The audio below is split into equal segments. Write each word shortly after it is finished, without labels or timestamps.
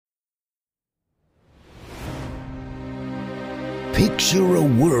Picture a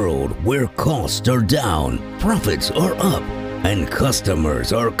world where costs are down, profits are up, and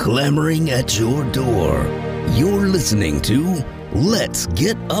customers are clamoring at your door. You're listening to Let's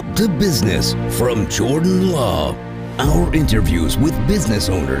Get Up to Business from Jordan Law. Our interviews with business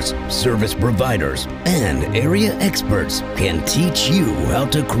owners, service providers, and area experts can teach you how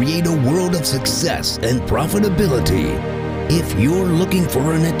to create a world of success and profitability. If you're looking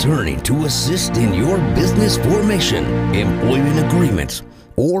for an attorney to assist in your business formation, employment agreements,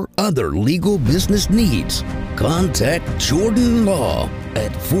 or other legal business needs, contact Jordan Law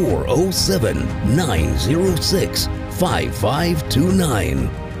at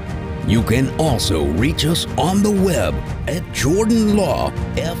 407-906-5529. You can also reach us on the web at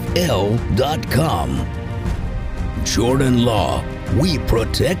jordanlawfl.com. Jordan Law, we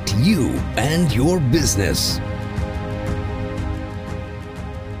protect you and your business.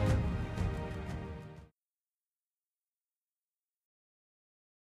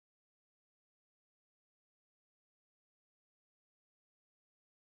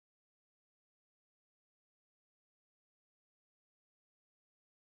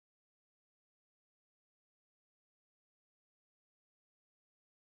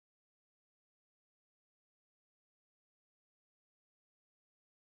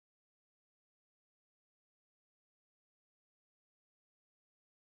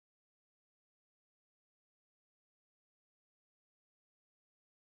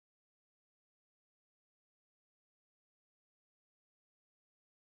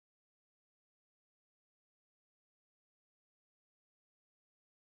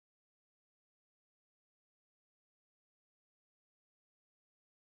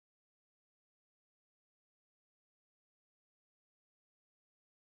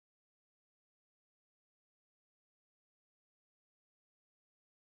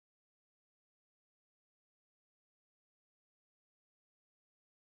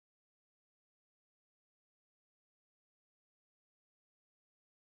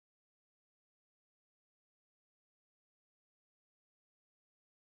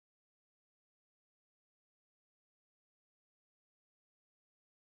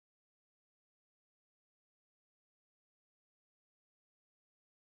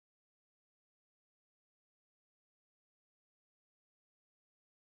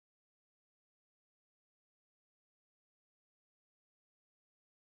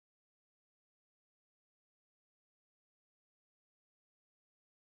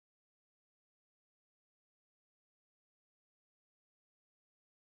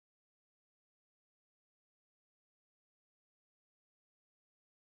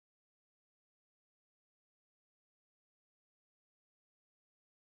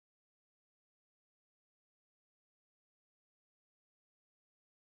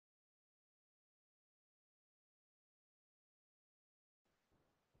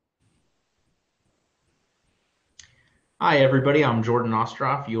 Hi, everybody. I'm Jordan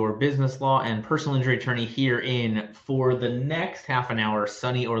Ostroff, your business law and personal injury attorney here in for the next half an hour,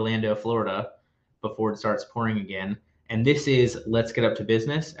 sunny Orlando, Florida, before it starts pouring again. And this is Let's Get Up to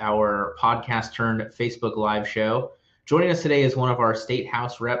Business, our podcast turned Facebook Live show. Joining us today is one of our state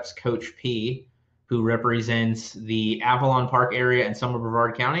house reps, Coach P, who represents the Avalon Park area and some of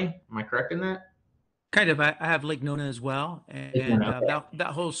Brevard County. Am I correct in that? Kind of. I have Lake Nona as well, and Okay.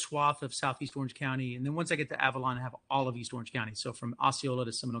 that whole swath of Southeast Orange County. And then once I get to Avalon, I have all of East Orange County. So from Osceola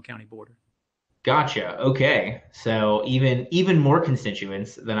to Seminole County border. Gotcha. Okay. So even more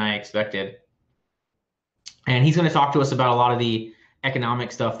constituents than I expected. And he's going to talk to us about a lot of the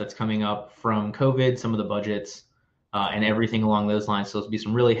economic stuff that's coming up from COVID, some of the budgets, and everything along those lines. So it'll be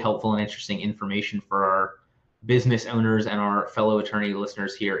some really helpful and interesting information for our business owners and our fellow attorney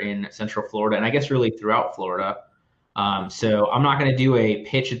listeners here in Central Florida, and I guess really throughout Florida. So I'm not going to do a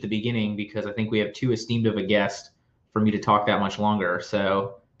pitch at the beginning because I think we have too esteemed of a guest for me to talk that much longer.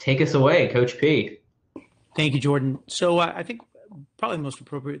 So take us away, Coach P. Thank you, Jordan. So I think probably the most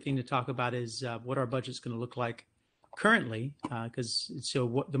appropriate thing to talk about is what our budget's going to look like currently, because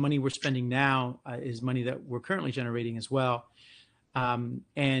what the money we're spending now is money that we're currently generating as well. And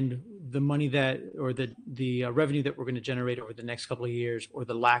the money that, or the revenue that we're going to generate over the next couple of years, or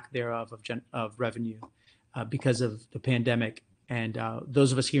the lack thereof of revenue because of the pandemic. And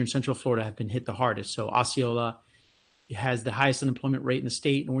those of us here in Central Florida have been hit the hardest. So Osceola has the highest unemployment rate in the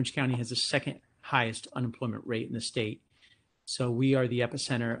state, and Orange County has the second highest unemployment rate in the state. So we are the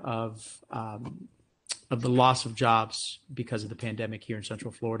epicenter of the loss of jobs because of the pandemic here in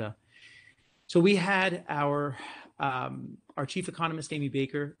Central Florida. So we had our chief economist, Amy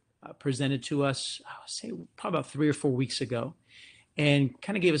Baker, presented to us, I would say probably about 3 or 4 weeks ago, and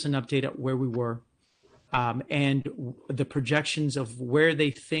kind of gave us an update at where we were and the projections of where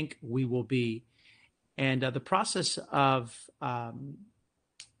they think we will be. And the process of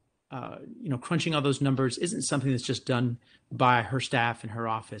crunching all those numbers isn't something that's just done by her staff and her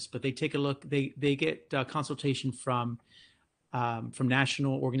office, but they take a look. They get consultation from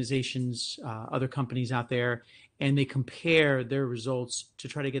national organizations, other companies out there, and they compare their results to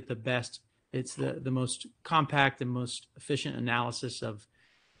try to get the best. It's the most compact and most efficient analysis of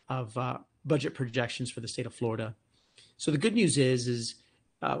budget projections for the state of Florida. So the good news is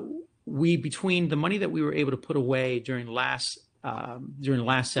we, between the money that we were able to put away during the last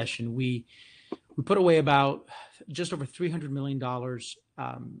session, we put away about just over $300 million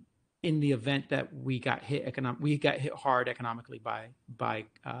in the event that we got hit hard economically by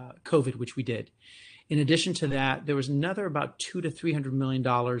COVID, which we did. In addition to that, there was another about $200 to $300 million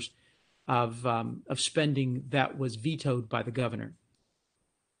of spending that was vetoed by the governor,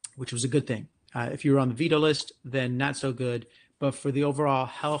 which was a good thing. If you were on the veto list, then not so good. But for the overall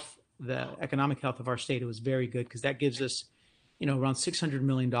health, the economic health of our state, it was very good, because that gives us, around $600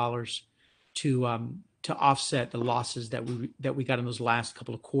 million to offset the losses that we got in those last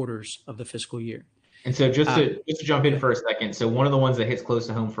couple of quarters of the fiscal year. And so just to jump in for a second, so one of the ones that hits close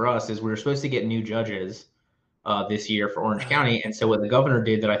to home for us is we were supposed to get new judges this year for Orange County. And so what the governor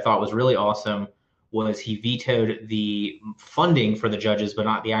did that I thought was really awesome was he vetoed the funding for the judges, but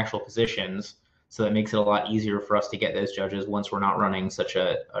not the actual positions. So that makes it a lot easier for us to get those judges once we're not running such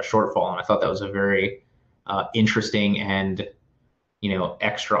a shortfall. And I thought that was a very interesting and,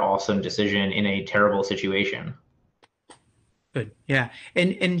 extra awesome decision in a terrible situation. Good. Yeah.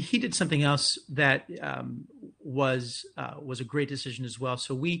 And he did something else that was a great decision as well.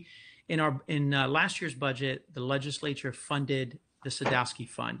 So we, in last year's budget, the legislature funded the Sadowski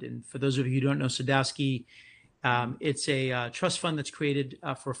Fund. And for those of you who don't know Sadowski, it's a trust fund that's created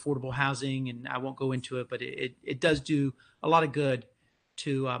for affordable housing. And I won't go into it, but it does do a lot of good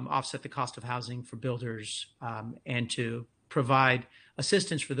to offset the cost of housing for builders and to provide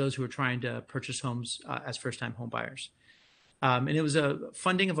assistance for those who are trying to purchase homes as first-time home buyers. And it was a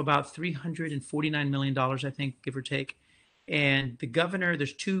funding of about $349 million, I think, give or take. And the governor,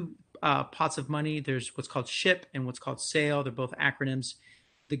 there's two pots of money. There's what's called SHIP and what's called SAIL. They're both acronyms.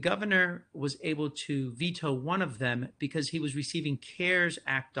 The governor was able to veto one of them because he was receiving CARES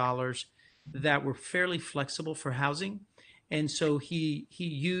Act dollars that were fairly flexible for housing. And so he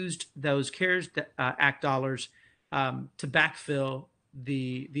used those CARES Act dollars to backfill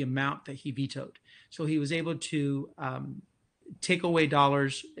the amount that he vetoed. So he was able to take away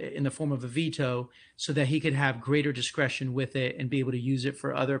dollars in the form of a veto so that he could have greater discretion with it and be able to use it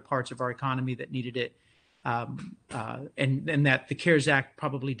for other parts of our economy that needed it. And that the CARES Act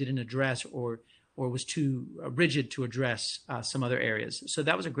probably didn't address or was too rigid to address some other areas. So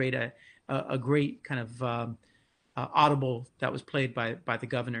that was a great kind of audible that was played by the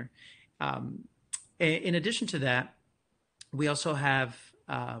governor. In addition to that, we also have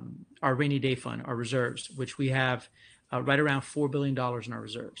our rainy day fund, our reserves, which we have right around $4 billion in our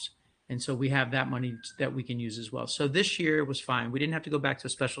reserves. And so we have that money that we can use as well. So this year was fine. We didn't have to go back to a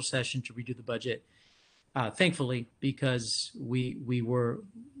special session to redo the budget, thankfully, because we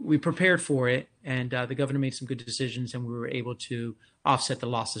prepared for it, and the governor made some good decisions, and we were able to offset the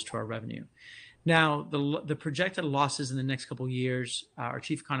losses to our revenue. Now, the projected losses in the next couple of years, our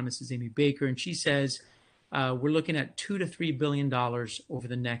chief economist is Amy Baker, and she says we're looking at $2 to $3 billion over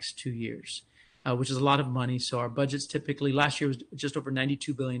the next 2 years, which is a lot of money. So our budgets typically, last year was just over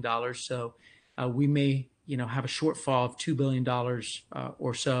 $92 billion. So we may, have a shortfall of $2 billion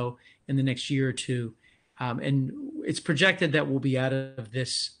or so in the next year or two. And it's projected that we'll be out of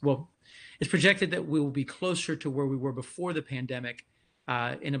this. Well, it's projected that we will be closer to where we were before the pandemic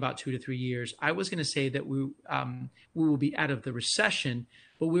in about 2 to 3 years. I was going to say that we will be out of the recession,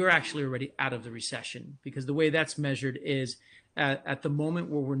 but we were actually already out of the recession, because the way that's measured is at the moment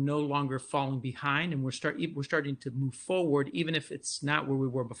where we're no longer falling behind and we're starting to move forward, even if it's not where we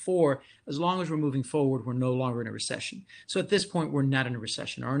were before. As long as we're moving forward, we're no longer in a recession. So at this point, we're not in a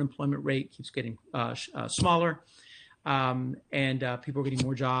recession. Our unemployment rate keeps getting smaller, and people are getting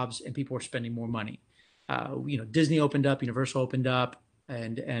more jobs, and people are spending more money. Disney opened up, Universal opened up,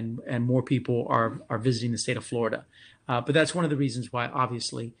 and more people are visiting the state of Florida. But that's one of the reasons why,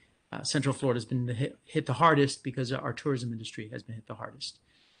 obviously, Central Florida has been hit the hardest, because our tourism industry has been hit the hardest.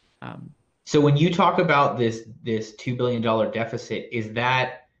 So when you talk about this $2 billion deficit, is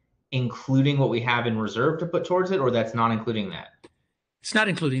that including what we have in reserve to put towards it, or that's not including that? It's not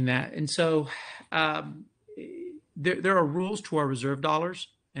including that. And so there are rules to our reserve dollars,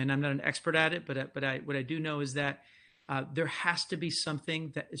 and I'm not an expert at it, but what I do know is that there has to be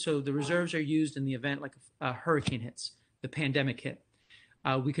something that, so the reserves are used in the event like a hurricane hits, the pandemic hit.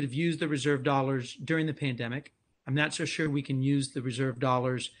 We could have used the reserve dollars during the pandemic. I'm not so sure we can use the reserve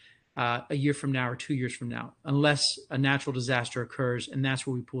dollars a year from now or 2 years from now, unless a natural disaster occurs, and that's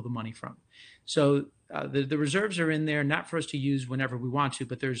where we pull the money from. So the reserves are in there, not for us to use whenever we want to,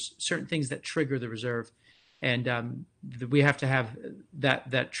 but there's certain things that trigger the reserve, and we have to have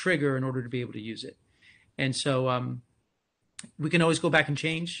that trigger in order to be able to use it. And so we can always go back and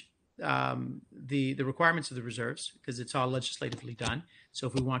change the requirements of the reserves because it's all legislatively done. So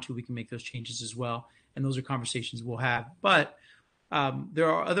if we want to, we can make those changes as well. And those are conversations we'll have. But there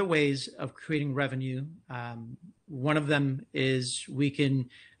are other ways of creating revenue. One of them is we can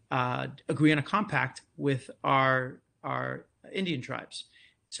agree on a compact with our Indian tribes.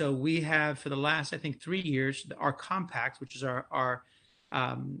 So we have, for the last, I think, 3 years, our compact, which is our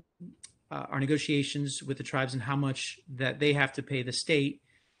negotiations with the tribes and how much that they have to pay the state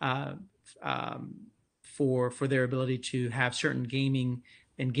for their ability to have certain gaming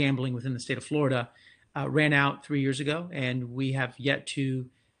and gambling within the state of Florida, ran out 3 years ago, and we have yet to,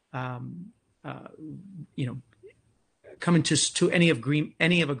 come into an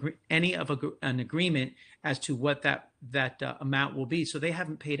agreement as to what that amount will be. So they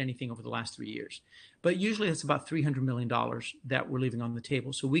haven't paid anything over the last 3 years, but usually it's about $300 million that we're leaving on the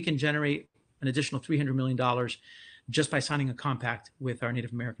table. So we can generate an additional $300 million just by signing a compact with our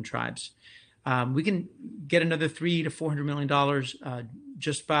Native American tribes. We can get another $300 to $400 million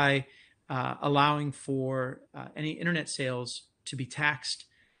just by allowing for any internet sales to be taxed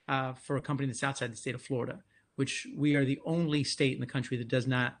for a company that's outside the state of Florida, which we are the only state in the country that does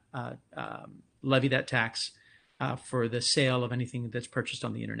not levy that tax for the sale of anything that's purchased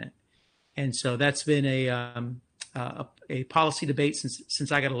on the internet. And so that's been a policy debate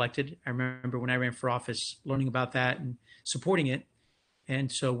since I got elected. I remember when I ran for office, learning about that and supporting it.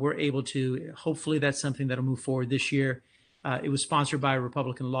 And so we're able to, hopefully that's something that'll move forward this year. It was sponsored by a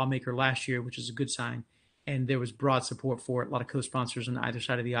Republican lawmaker last year, which is a good sign. And there was broad support for it, a lot of co-sponsors on either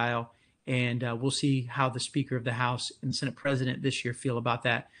side of the aisle. And we'll see how the Speaker of the House and the Senate President this year feel about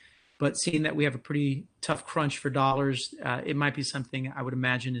that. But seeing that we have a pretty tough crunch for dollars, it might be something I would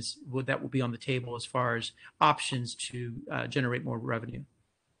imagine that will be on the table as far as options to generate more revenue.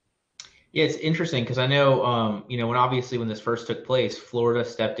 Yeah, it's interesting because I know, when this first took place, Florida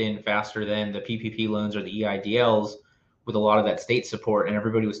stepped in faster than the PPP loans or the EIDLs with a lot of that state support. And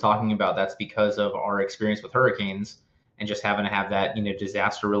everybody was talking about that's because of our experience with hurricanes and just having to have that,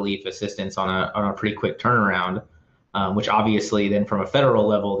 disaster relief assistance on a pretty quick turnaround, which obviously then from a federal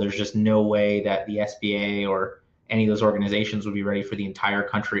level, there's just no way that the SBA or any of those organizations would be ready for the entire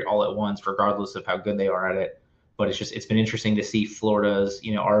country all at once, regardless of how good they are at it. But it's been interesting to see Florida's,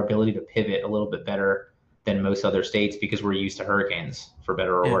 our ability to pivot a little bit better than most other states because we're used to hurricanes, for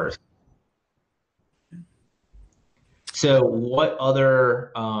better or worse. So what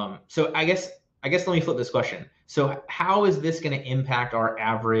other, so I guess let me flip this question. So how is this going to impact our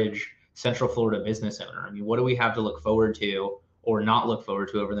average Central Florida business owner? I mean, what do we have to look forward to or not look forward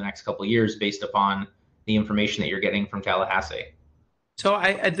to over the next couple of years based upon the information that you're getting from Tallahassee? So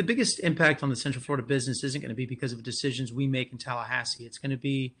the biggest impact on the Central Florida business isn't going to be because of decisions we make in Tallahassee. It's going to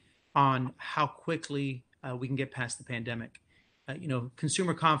be on how quickly we can get past the pandemic.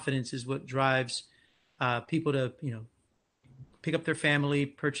 Consumer confidence is what drives people to, pick up their family,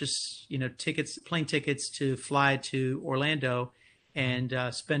 purchase, plane tickets to fly to Orlando and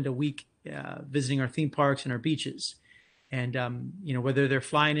spend a week visiting our theme parks and our beaches. And, whether they're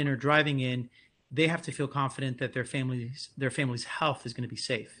flying in or driving in, they have to feel confident that their family's health is going to be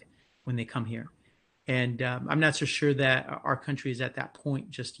safe when they come here. And I'm not so sure that our country is at that point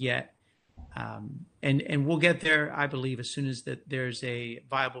just yet. And we'll get there, I believe, as soon as that there's a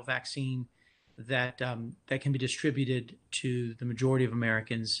viable vaccine that can be distributed to the majority of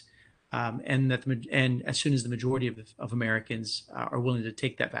Americans, and as soon as the majority of Americans are willing to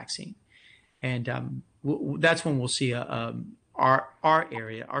take that vaccine. And that's when we'll see our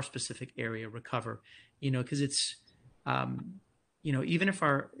area, our specific area recover, because it's, even if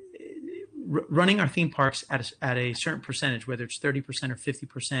running our theme parks at a certain percentage, whether it's 30% or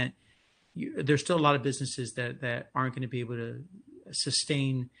 50%, there's still a lot of businesses that aren't going to be able to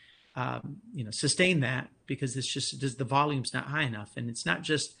sustain that because it's just the volume's not high enough. And it's not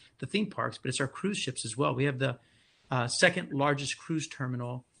just the theme parks, but it's our cruise ships as well. We have the second largest cruise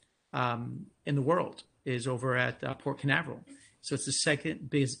terminal in the world is over at Port Canaveral. So it's the second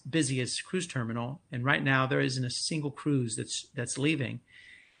busiest cruise terminal. And right now there isn't a single cruise that's leaving.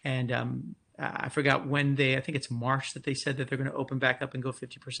 And I forgot when I think it's March that they said that they're going to open back up and go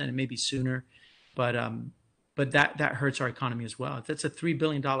 50%. It may be sooner, but but that hurts our economy as well. That's a $3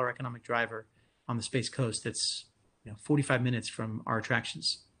 billion economic driver on the Space Coast. That's 45 minutes from our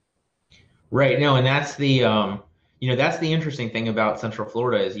attractions. Right. No, and that's that's the interesting thing about Central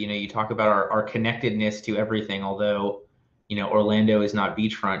Florida is, you talk about our connectedness to everything. Although, Orlando is not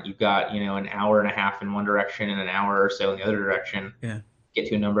beachfront, you've got, an hour and a half in one direction and an hour or so in the other direction. Yeah. Get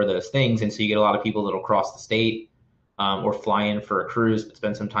to a number of those things. And so you get a lot of people that'll cross the state or fly in for a cruise, but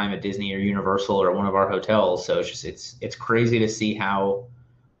spend some time at Disney or Universal or one of our hotels. So it's crazy to see how,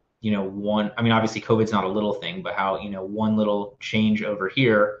 obviously COVID's not a little thing, but how, one little change over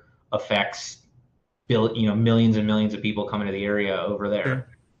here affects millions and millions of people coming to the area over there. Sure.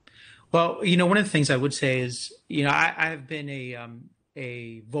 Well, one of the things I would say is, I've been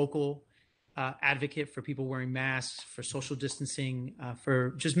a vocal advocate for people wearing masks, for social distancing,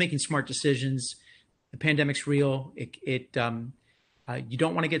 for just making smart decisions. The pandemic's real. You don't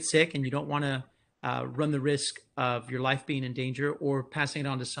want to get sick, and you don't want to run the risk of your life being in danger or passing it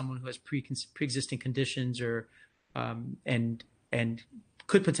on to someone who has pre-existing conditions or and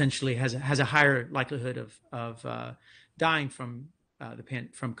could potentially has a higher likelihood of dying from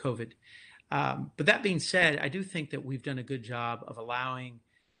COVID. But that being said, I do think that we've done a good job of allowing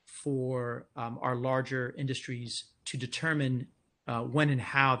for our larger industries to determine when and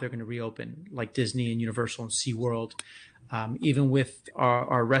how they're going to reopen, like Disney and Universal and SeaWorld. Even with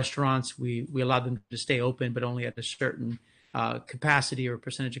our restaurants, we allowed them to stay open, but only at a certain capacity or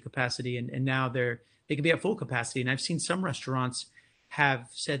percentage of capacity. And now they can be at full capacity. And I've seen some restaurants have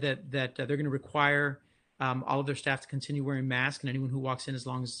said that they're going to require all of their staff to continue wearing masks, and anyone who walks in, as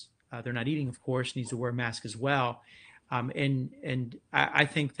long as they're not eating, of course, needs to wear a mask as well. And I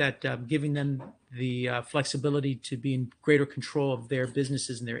think that giving them the flexibility to be in greater control of their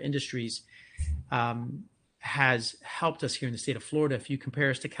businesses and their industries has helped us here in the state of Florida. If you compare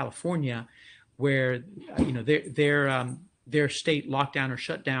us to California, where their state lockdown or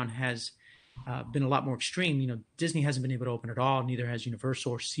shutdown has been a lot more extreme. Disney hasn't been able to open at all. Neither has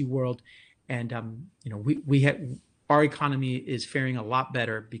Universal or SeaWorld, and our economy is faring a lot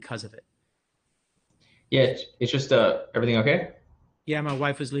better because of it. Yeah, it's just everything okay? Yeah, my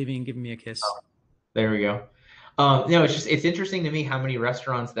wife was leaving and giving me a kiss. Oh, there we go. It's interesting to me how many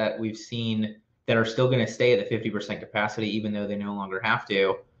restaurants that we've seen that are still going to stay at the 50% capacity, even though they no longer have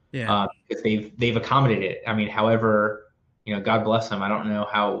to. Yeah. Because they've accommodated it. I mean, however, God bless them. I don't know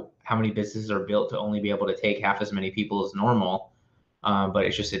how many businesses are built to only be able to take half as many people as normal. But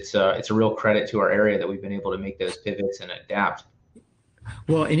it's a real credit to our area that we've been able to make those pivots and adapt.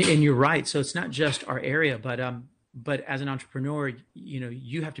 Well, and you're right. So it's not just our area, but as an entrepreneur,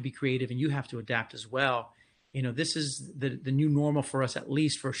 you have to be creative and you have to adapt as well. This is the new normal for us, at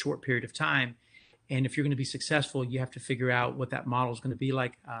least for a short period of time. And if you're going to be successful, you have to figure out what that model is going to be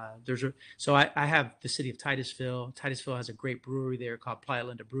like. So I have the city of Titusville. Titusville has a great brewery there called Playa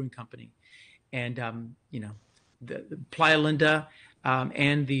Linda Brewing Company. And, the Playa Linda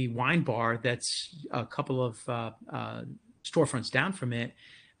and the wine bar that's a couple of storefronts down from it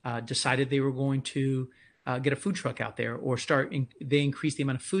decided they were going to get a food truck out there or they increased the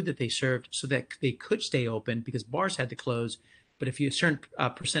amount of food that they served so that they could stay open because bars had to close. But if a certain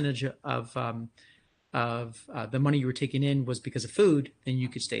percentage of the money you were taking in was because of food, then you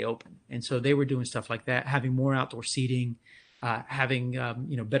could stay open. And so they were doing stuff like that, having more outdoor seating, having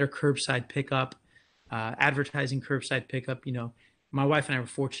better curbside pickup, advertising curbside pickup. My wife and I were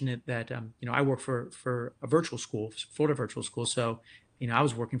fortunate that I work for a virtual school, Florida Virtual School. So I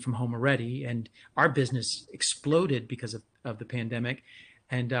was working from home already, and our business exploded because of the pandemic.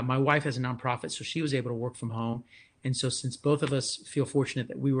 And my wife has a nonprofit, so she was able to work from home. And so since both of us feel fortunate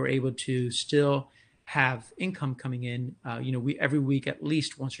that we were able to still have income coming in, we every week, at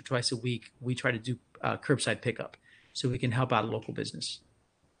least once or twice a week, we try to do curbside pickup so we can help out a local business.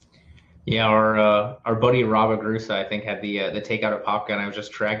 Yeah, our buddy Rob Agrusa, I think, had the takeout at Popgun. I was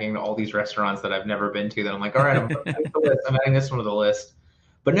just tracking all these restaurants that I've never been to that I'm like, all right, I'm adding this one to the list.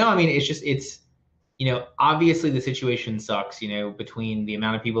 But no, I mean, it's obviously the situation sucks, between the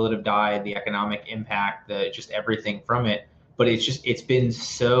amount of people that have died, the economic impact, just everything from it. But it's been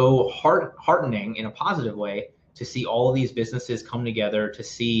so heartening in a positive way to see all of these businesses come together, to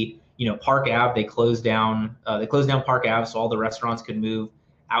see, Park Ave, they closed down Park Ave so all the restaurants could move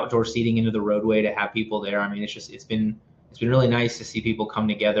outdoor seating into the roadway to have people there. I mean, it's been really nice to see people come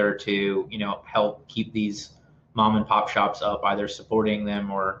together to, help keep these mom and pop shops up, either supporting them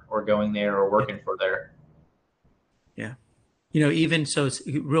or going there or working for there. Yeah. Even so, it's,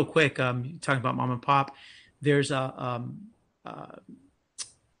 real quick, talking about mom and pop, there's a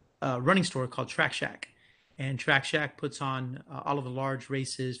running store called Track Shack. And Track Shack puts on all of the large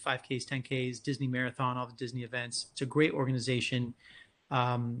races, 5Ks, 10Ks, Disney Marathon, all the Disney events. It's a great organization.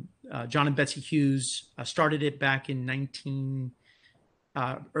 John and Betsy Hughes started it back in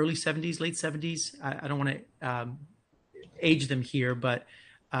early 70s, late 70s. I don't want to age them here, but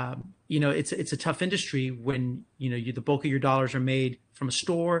it's a tough industry when the bulk of your dollars are made from a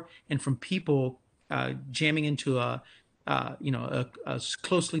store and from people jamming into a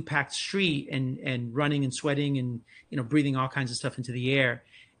closely packed street and running and sweating and breathing all kinds of stuff into the air.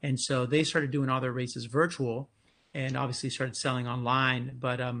 And so they started doing all their races virtual, and obviously started selling online.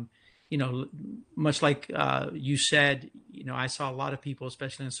 But much like you said, I saw a lot of people,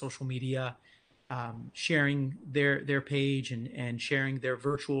 especially on social media, sharing their page and sharing their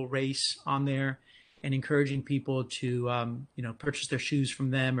virtual race on there, and encouraging people to purchase their shoes from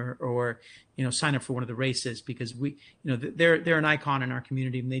them or sign up for one of the races, because they're an icon in our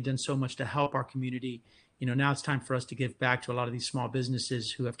community, and they've done so much to help our community. Now it's time for us to give back to a lot of these small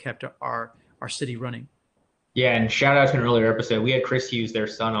businesses who have kept our city running. Yeah, and shout out to an earlier episode. We had Chris Hughes, their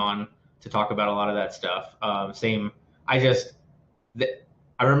son, on to talk about a lot of that stuff.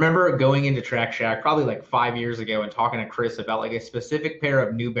 I remember going into Track Shack probably like 5 years ago and talking to Chris about like a specific pair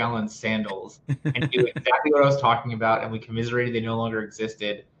of New Balance sandals, and he knew exactly what I was talking about, and we commiserated they no longer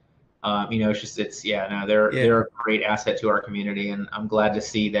existed. They're a great asset to our community, and I'm glad to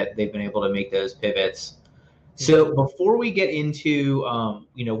see that they've been able to make those pivots. So before we get into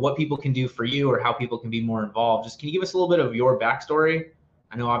what people can do for you or how people can be more involved, just can you give us a little bit of your backstory?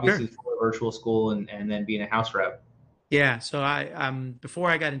 I know obviously for virtual school and then being a house rep. Yeah. So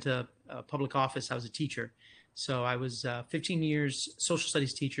before I got into public office, I was a teacher. So I was 15 years social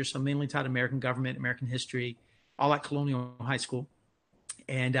studies teacher, so mainly taught American government, American history, all at Colonial High School.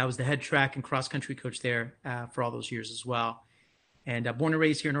 And I was the head track and cross country coach there for all those years as well. And born and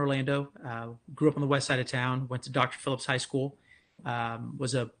raised here in Orlando, grew up on the west side of town, went to Dr. Phillips High School,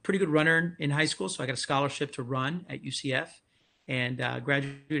 was a pretty good runner in high school. So I got a scholarship to run at UCF, and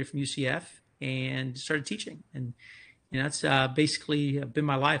graduated from UCF and started teaching. And that's basically been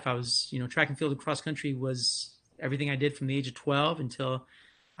my life. I was, track and field and cross country was everything I did from the age of 12 until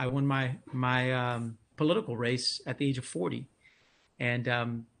I won my political race at the age of 40.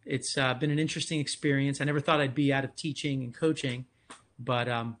 And it's been an interesting experience. I never thought I'd be out of teaching and coaching, but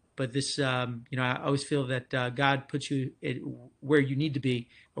this, I always feel that God puts you where you need to be,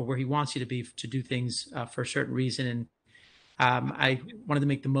 or where He wants you to be, to do things for a certain reason. And I wanted to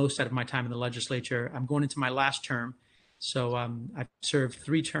make the most out of my time in the legislature. I'm going into my last term. So I've served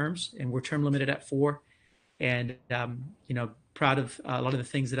 3 terms, and we're term limited at 4. And, proud of a lot of the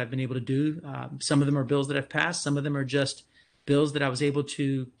things that I've been able to do. Some of them are bills that I've passed. Some of them are just bills that I was able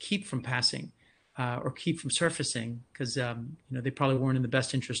to keep from passing or keep from surfacing, because, they probably weren't in the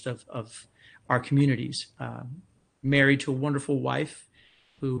best interest of our communities. Married to a wonderful wife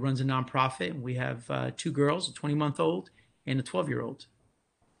who runs a nonprofit, and we have 2 girls, a 20-month-old and a 12-year-old.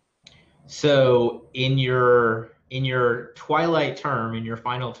 So in your twilight term, in your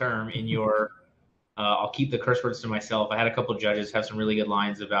final term, in your I'll keep the curse words to myself. I had a couple of judges have some really good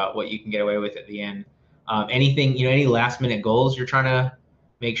lines about what you can get away with at the end. Any last minute goals you're trying to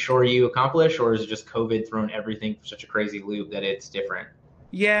make sure you accomplish, or is it just COVID thrown everything for such a crazy loop that it's different?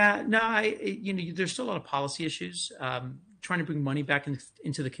 Yeah, no, there's still a lot of policy issues. Trying to bring money back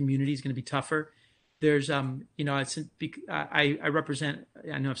into the community is going to be tougher. There's, I represent,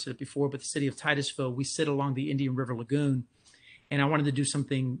 I know I've said it before, but the city of Titusville, we sit along the Indian River Lagoon, and I wanted to do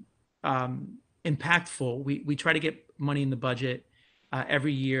something impactful. We try to get money in the budget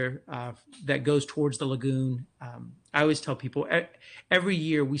every year that goes towards the lagoon. I always tell people every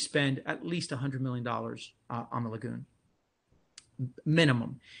year we spend at least $100 million on the lagoon,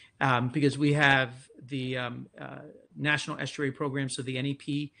 minimum, because we have the National Estuary Program, so the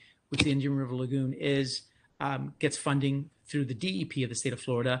NEP, which the Indian River Lagoon is, gets funding through the DEP of the state of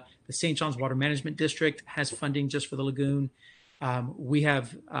Florida. The St. John's Water Management District has funding just for the lagoon. We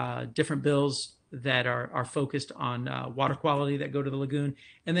have different bills that are focused on water quality that go to the lagoon.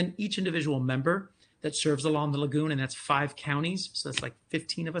 And then each individual member that serves along the lagoon, and that's 5 counties. So that's like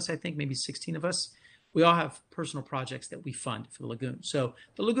 15 of us, I think, maybe 16 of us. We all have personal projects that we fund for the lagoon. So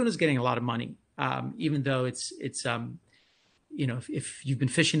the lagoon is getting a lot of money, even though it's if you've been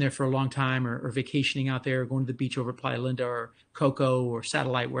fishing there for a long time or vacationing out there, going to the beach over at Playa Linda or Cocoa or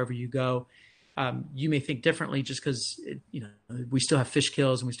Satellite, wherever you go, you may think differently just because, we still have fish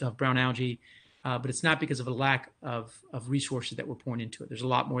kills and we still have brown algae, but it's not because of a lack of resources that we're pouring into it. There's a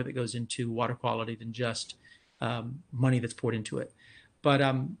lot more that goes into water quality than just money that's poured into it. But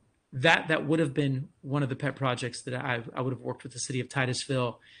that would have been one of the pet projects that I would have worked with the city of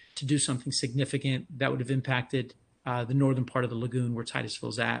Titusville to do something significant that would have impacted the northern part of the lagoon where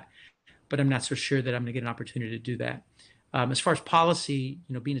Titusville's at. But I'm not so sure that I'm going to get an opportunity to do that. As far as policy,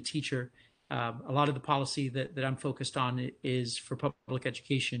 being a teacher, a lot of the policy that I'm focused on is for public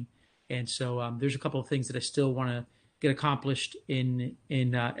education. And so there's a couple of things that I still want to get accomplished in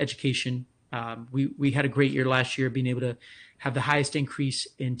education. We had a great year last year, being able to have the highest increase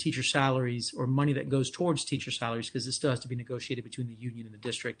in teacher salaries, or money that goes towards teacher salaries, because this still has to be negotiated between the union and the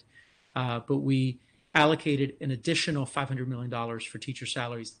district. But we allocated an additional $500 million for teacher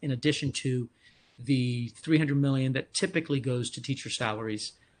salaries, in addition to the $300 million that typically goes to teacher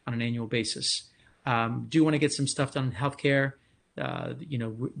salaries on an annual basis. Do want to get some stuff done in healthcare.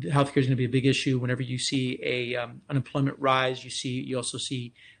 Healthcare is going to be a big issue. Whenever you see a unemployment rise, you also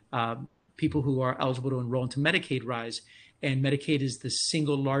see people who are eligible to enroll into Medicaid rise, and Medicaid is the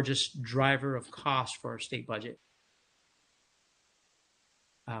single largest driver of cost for our state budget.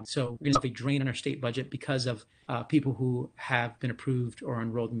 So we're going to have a drain on our state budget because of people who have been approved or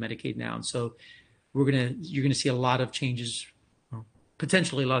enrolled in Medicaid now. And so you're going to see a lot of changes,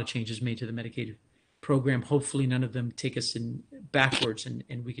 potentially a lot of changes made to the Medicaid program. Hopefully none of them take us backwards,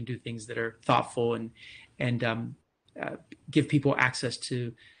 and we can do things that are thoughtful and give people access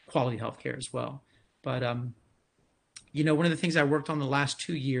to quality health care as well. But, one of the things I worked on the last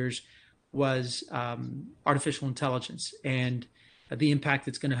 2 years was artificial intelligence and the impact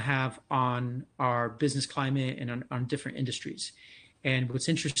it's going to have on our business climate and on different industries. And what's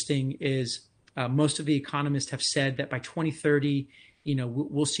interesting is most of the economists have said that by 2030,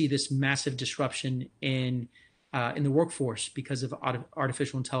 we'll see this massive disruption in the workforce because of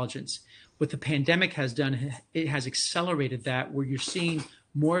artificial intelligence. What the pandemic has done, it has accelerated that, where you're seeing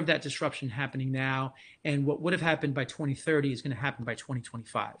more of that disruption happening now. And what would have happened by 2030 is going to happen by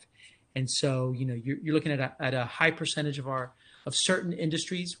 2025. And so, you're looking at a high percentage of certain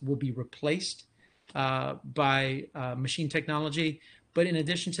industries will be replaced by machine technology. But in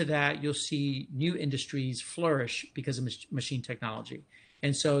addition to that, you'll see new industries flourish because of machine technology.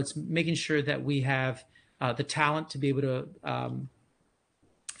 And so it's making sure that we have the talent to be able to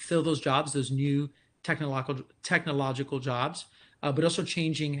fill those jobs, those new technological jobs, but also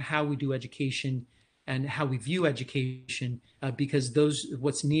changing how we do education and how we view education, because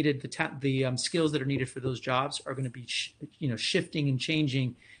what's needed, the skills that are needed for those jobs are going to be shifting and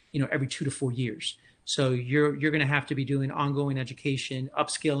changing every 2 to 4 years. So you're going to have to be doing ongoing education,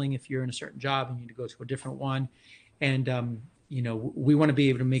 upskilling if you're in a certain job and you need to go to a different one. And we want to be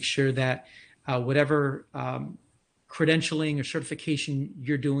able to make sure that whatever credentialing or certification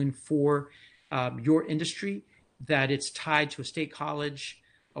you're doing for your industry, that it's tied to a state college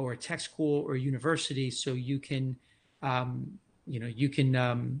or a tech school or a university, so you can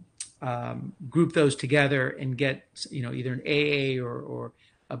group those together and get either an AA or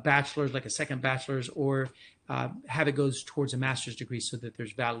a bachelor's, like a second bachelor's, or have it goes towards a master's degree so that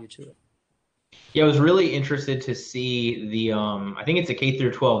there's value to it. Yeah, I was really interested to see the I think it's a K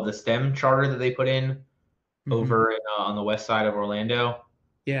through 12, the STEM charter that they put in over on the west side of Orlando.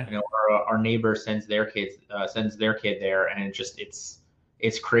 Yeah, our neighbor sends their kid there, and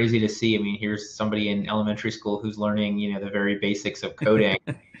it's crazy to see. I mean, here's somebody in elementary school who's learning, the very basics of coding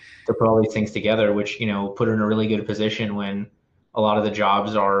to put all these things together, which, put her in a really good position when a lot of the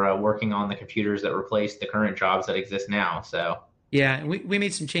jobs are working on the computers that replace the current jobs that exist now. So yeah, and we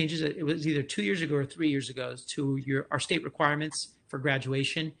made some changes. It was either 2 years ago or 3 years ago to our state requirements for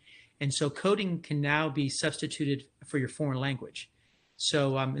graduation. And so coding can now be substituted for your foreign language.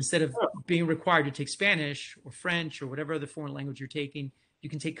 So instead of being required to take Spanish or French or whatever other foreign language you're taking, you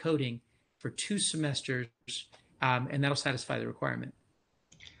can take coding for 2 semesters, and that'll satisfy the requirement.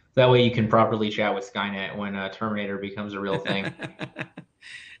 That way you can properly chat with Skynet when Terminator becomes a real thing.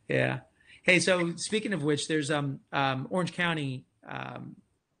 Yeah. Hey, so speaking of which, there's Orange County, and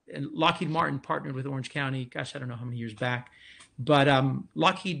Lockheed Martin partnered with Orange County, gosh, I don't know how many years back, but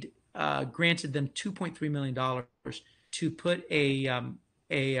Lockheed granted them $2.3 million to put a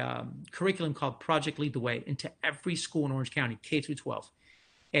curriculum called Project Lead the Way into every school in Orange County, K through 12.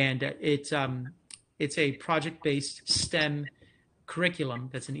 And it's a project-based STEM curriculum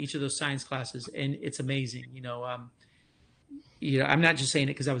that's in each of those science classes, and it's amazing. I'm not just saying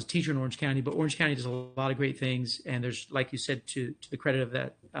it because I was a teacher in Orange County, but Orange County does a lot of great things. And there's, like you said, to the credit of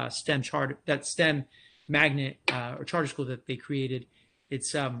that STEM charter, that STEM magnet or charter school that they created,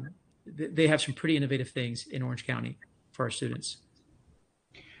 it's they have some pretty innovative things in Orange County for our students.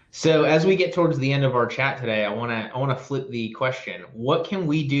 So as we get towards the end of our chat today, I want to flip the question. What can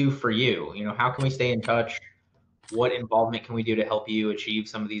we do for you? How can we stay in touch? What involvement can we do to help you achieve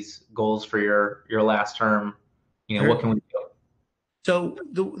some of these goals for your last term? Sure. What can we do? So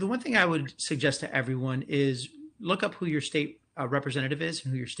the one thing I would suggest to everyone is look up who your state representative is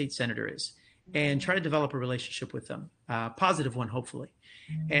and who your state senator is, and try to develop a relationship with them, positive one, hopefully.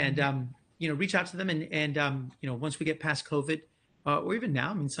 And reach out to them, and once we get past COVID, or even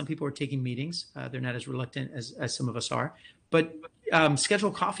now, I mean, some people are taking meetings. They're not as reluctant as some of us are, but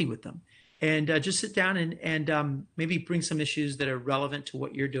schedule coffee with them, and just sit down and maybe bring some issues that are relevant to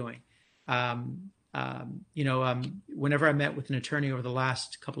what you're doing. Whenever I met with an attorney over the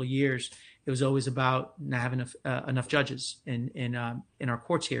last couple of years, it was always about not having enough judges in our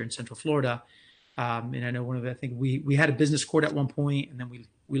courts here in Central Florida. And I know I think we had a business court at one point, and then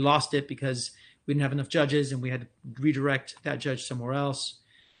we lost it because we didn't have enough judges, and we had to redirect that judge somewhere else.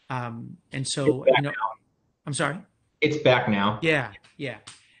 And so, I'm sorry. It's back now. Yeah.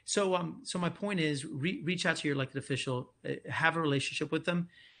 So my point is, reach out to your elected official, have a relationship with them,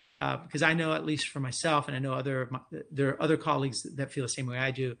 because I know, at least for myself, and I know there are other colleagues that feel the same way I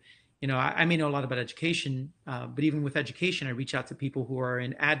do. I may know a lot about education, but even with education, I reach out to people who are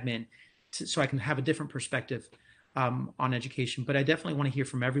in admin, so I can have a different perspective on education. But I definitely want to hear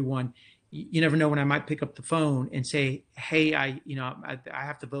from everyone. You never know when I might pick up the phone and say, "Hey, I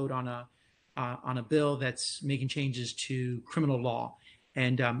have to vote on a bill that's making changes to criminal law,"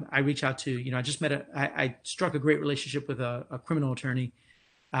 and I reach out to I just I struck a great relationship with a criminal attorney,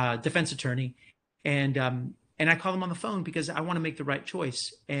 defense attorney, and I call them on the phone because I want to make the right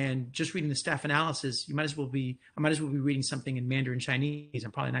choice. And just reading the staff analysis, I might as well be reading something in Mandarin Chinese.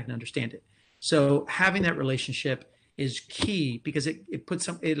 I'm probably not going to understand it. So having that relationship is key, because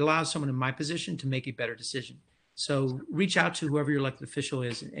it allows someone in my position to make a better decision. So reach out to whoever your elected official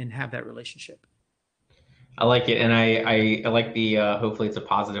is and have that relationship. I like it. And I like the, hopefully it's a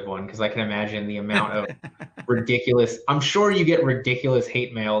positive one, because I can imagine the amount of I'm sure you get ridiculous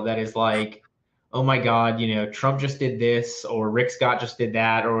hate mail that is like, oh my God, Trump just did this, or Rick Scott just did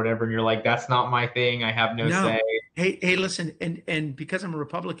that, or whatever. And you're like, that's not my thing. I have no say. Hey, listen. And because I'm a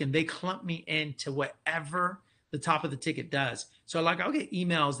Republican, they clump me into whatever the top of the ticket does. So I'll get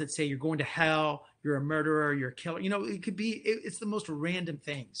emails that say you're going to hell, you're a murderer, you're a killer. It could be, it's the most random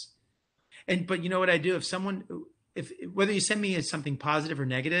things. But you know what I do? If whether you send me something positive or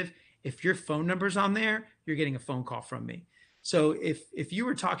negative, if your phone number's on there, you're getting a phone call from me. So if you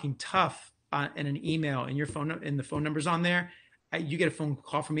were talking tough in an email and the phone number's on there, you get a phone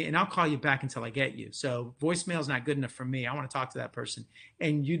call from me, and I'll call you back until I get you. So voicemail is not good enough for me. I want to talk to that person.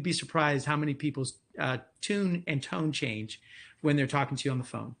 And you'd be surprised how many people's tune and tone change when they're talking to you on the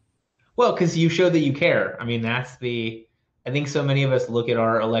phone. Well, because you show that you care. I mean, I think so many of us look at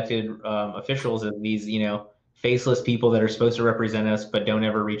our elected officials as these, faceless people that are supposed to represent us, but don't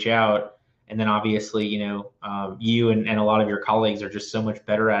ever reach out. And then obviously, you and a lot of your colleagues are just so much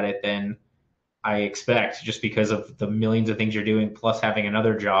better at it than I expect, just because of the millions of things you're doing, plus having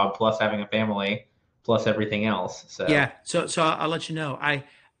another job, plus having a family, plus everything else. So yeah. So I'll let you know. I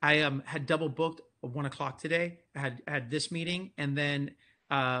had double booked 1:00 today. I had this meeting, and then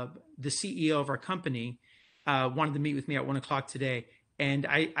the CEO of our company wanted to meet with me at 1:00 today, and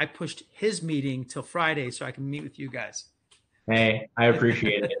I pushed his meeting till Friday so I can meet with you guys. Hey, I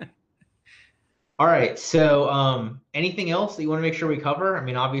appreciate it. All right. So anything else that you want to make sure we cover? I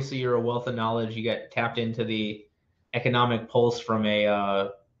mean, obviously you're a wealth of knowledge. You get tapped into the economic pulse from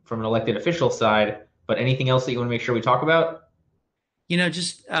an elected official side, but anything else that you want to make sure we talk about?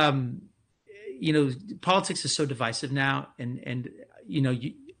 Politics is so divisive now, and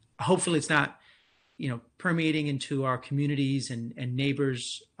hopefully it's not, permeating into our communities, and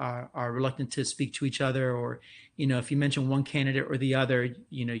neighbors are reluctant to speak to each other, or, if you mention one candidate or the other,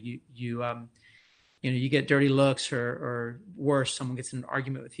 you get dirty looks, or worse, someone gets in an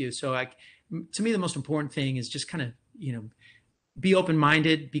argument with you. So to me, the most important thing is just kind of, be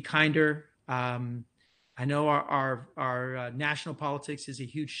open-minded, be kinder. I know our national politics is a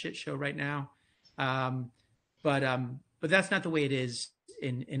huge shit show right now. But that's not the way it is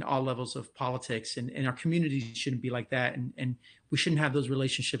in all levels of politics, and our communities shouldn't be like that. And we shouldn't have those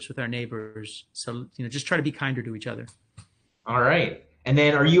relationships with our neighbors. So, just try to be kinder to each other. All right. And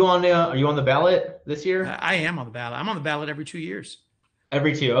then are you on the ballot this year? I am on the ballot. I'm on the ballot every 2 years.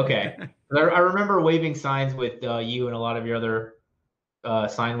 Every 2. Okay. I remember waving signs with you and a lot of your other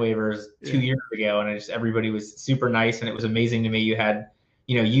sign waivers 2 years ago. And everybody was super nice. And it was amazing to me. You had,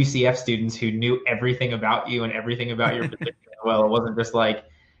 UCF students who knew everything about you and everything about your position. Well, it wasn't just like,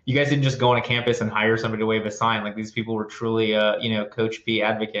 you guys didn't just go on a campus and hire somebody to wave a sign. Like, these people were truly, Coach P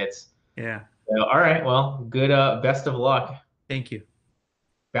advocates. Yeah. So, all right. Well, good. Best of luck. Thank you.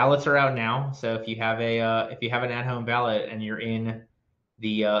 Ballots are out now. So if you have an at-home ballot and you're in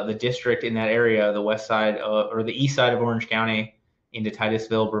the district in that area, the west side or the east side of Orange County, into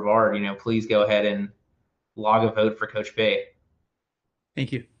Titusville, Brevard, please go ahead and log a vote for Coach Bay.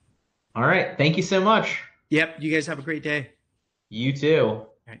 Thank you. All right. Thank you so much. Yep. You guys have a great day. You too.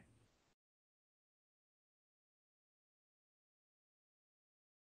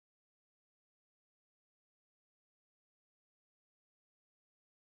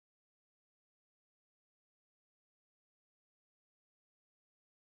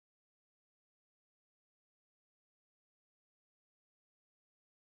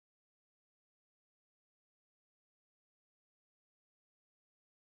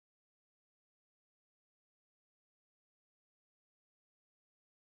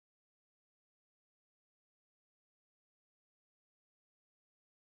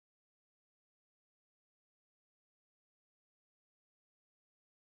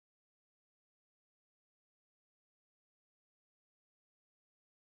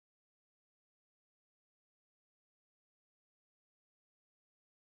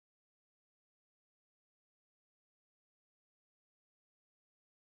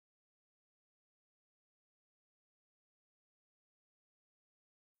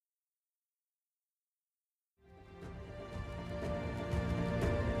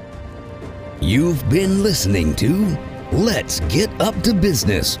 You've been listening to Let's Get Up to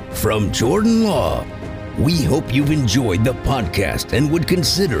Business from Jordan Law. We hope you've enjoyed the podcast and would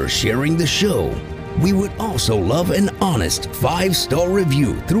consider sharing the show. We would also love an honest 5-star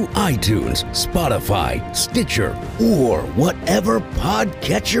review through iTunes, Spotify, Stitcher, or whatever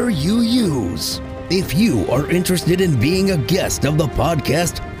podcatcher you use. If you are interested in being a guest of the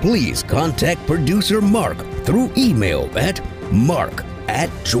podcast, please contact producer Mark through email at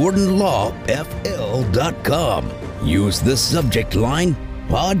mark@jordanlawfl.com. Use the subject line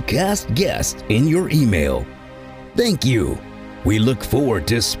Podcast Guest in your email. Thank you. We look forward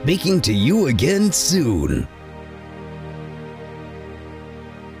to speaking to you again soon.